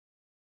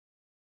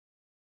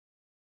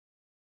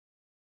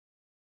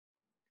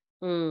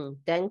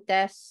Then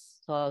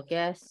test for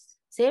gas.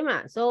 Same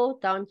So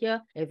down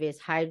here, if it's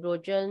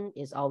hydrogen,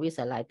 it's always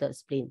a lighted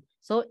splint.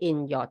 So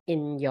in your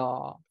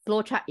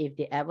flow chart, if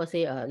they ever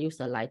say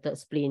use a lighted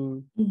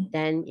splint,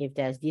 then if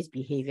there's this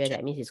behavior,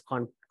 that means it's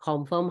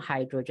confirm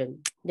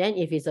hydrogen. Then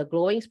if it's a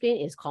glowing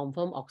splint, it's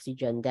confirm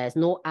oxygen. There's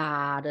no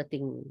other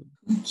thing.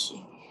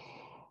 Okay.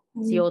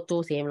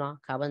 CO2 same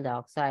carbon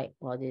dioxide,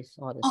 all the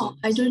same.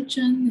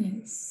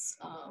 Hydrogen is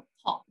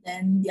pop,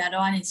 then the other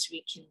one is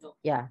rekindle.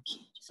 Yeah.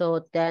 Okay.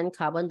 So then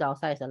carbon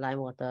dioxide is a lime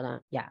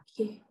water Yeah.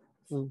 Okay.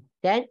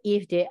 Then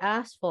if they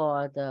ask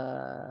for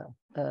the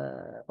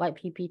white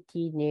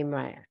PPT name,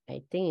 right,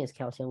 I think it's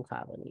calcium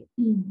carbonate.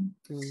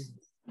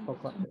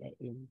 Forgot to add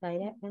in like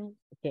that.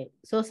 Okay,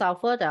 so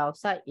sulfur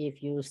dioxide,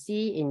 if you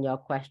see in your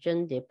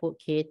question, they put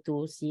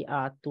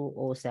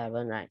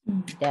K2Cr2O7, right?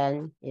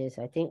 Then is,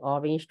 I think,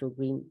 orange to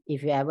green,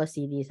 if you ever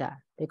see this,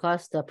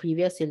 because the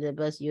previous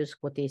syllabus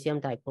used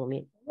potassium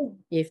dichromate.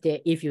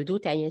 If you do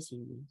 10 years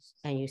series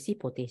and you see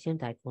potassium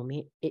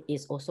dichromate, it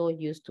is also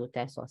used to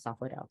test for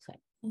sulfur dioxide.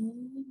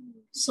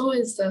 So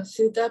is the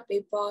filter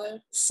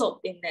paper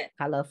soaked in that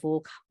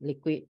colorful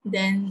liquid?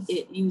 Then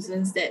it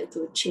uses that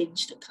to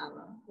change the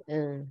color.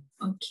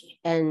 Okay.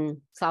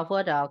 And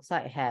sulfur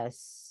dioxide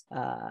has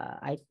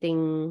I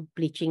think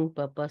bleaching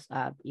purpose.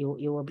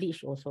 You will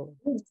bleach also.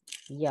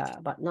 Yeah,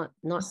 but not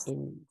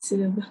in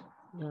silver.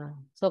 Yeah.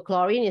 So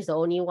chlorine is the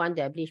only one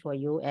that bleach for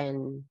you,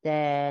 and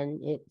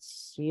then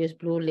it's you use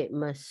blue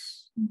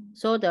litmus.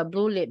 So the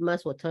blue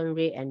litmus will turn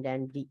red and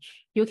then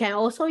bleach. You can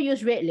also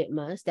use red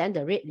litmus, then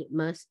the red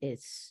litmus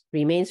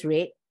remains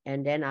red,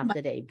 and then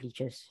after that it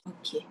bleaches.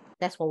 Okay.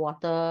 That's for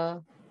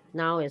water.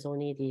 Now it's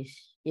only this.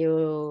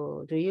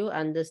 Do you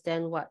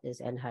understand what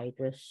is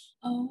anhydrous?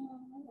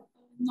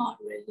 Not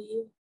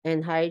really.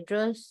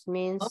 Anhydrous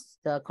means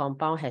the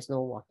compound has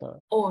no water.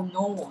 Oh,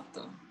 no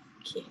water.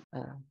 Okay.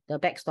 The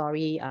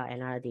backstory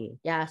another day.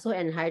 Yeah, so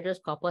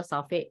anhydrous copper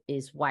sulfate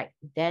is white.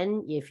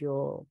 Then if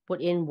you put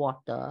in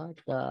water,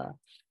 the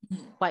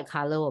white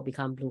color will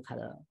become blue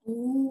color.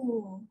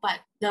 Oh,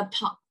 but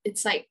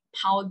it's like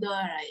powder,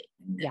 right?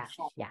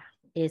 Yeah.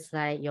 It's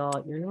like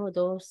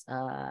those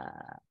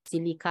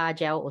silica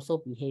gel also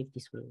behave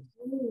this way.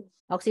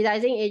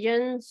 Oxidizing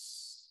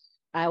agents,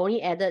 I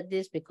only added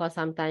this because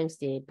sometimes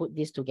they put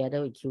this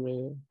together with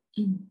QA.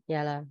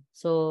 Yeah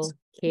So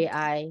Ki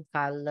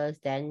colors,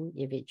 then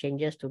if it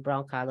changes to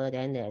brown color,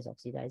 then there's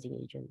oxidizing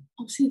agent.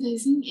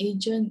 Oxidizing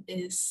agent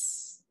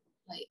is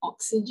like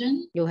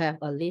oxygen? You have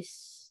a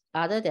list.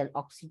 Other than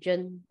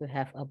oxygen, you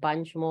have a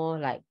bunch more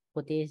like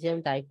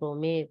potassium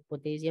dichromate,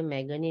 potassium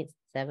manganate,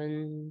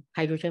 7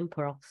 hydrogen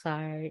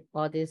peroxide.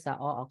 All these are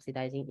all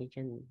oxidizing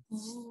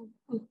agents.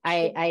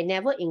 Okay. I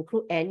never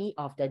include any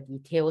of the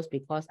details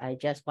because I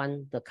just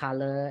want the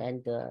color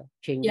and the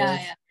changes.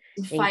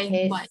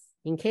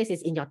 In case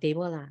it's in your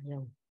table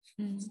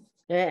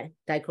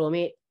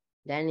dichromate,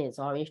 then it's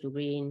orange to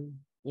green.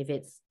 If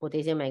it's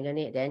potassium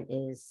manganate, then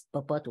it's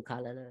purple to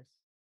colorless.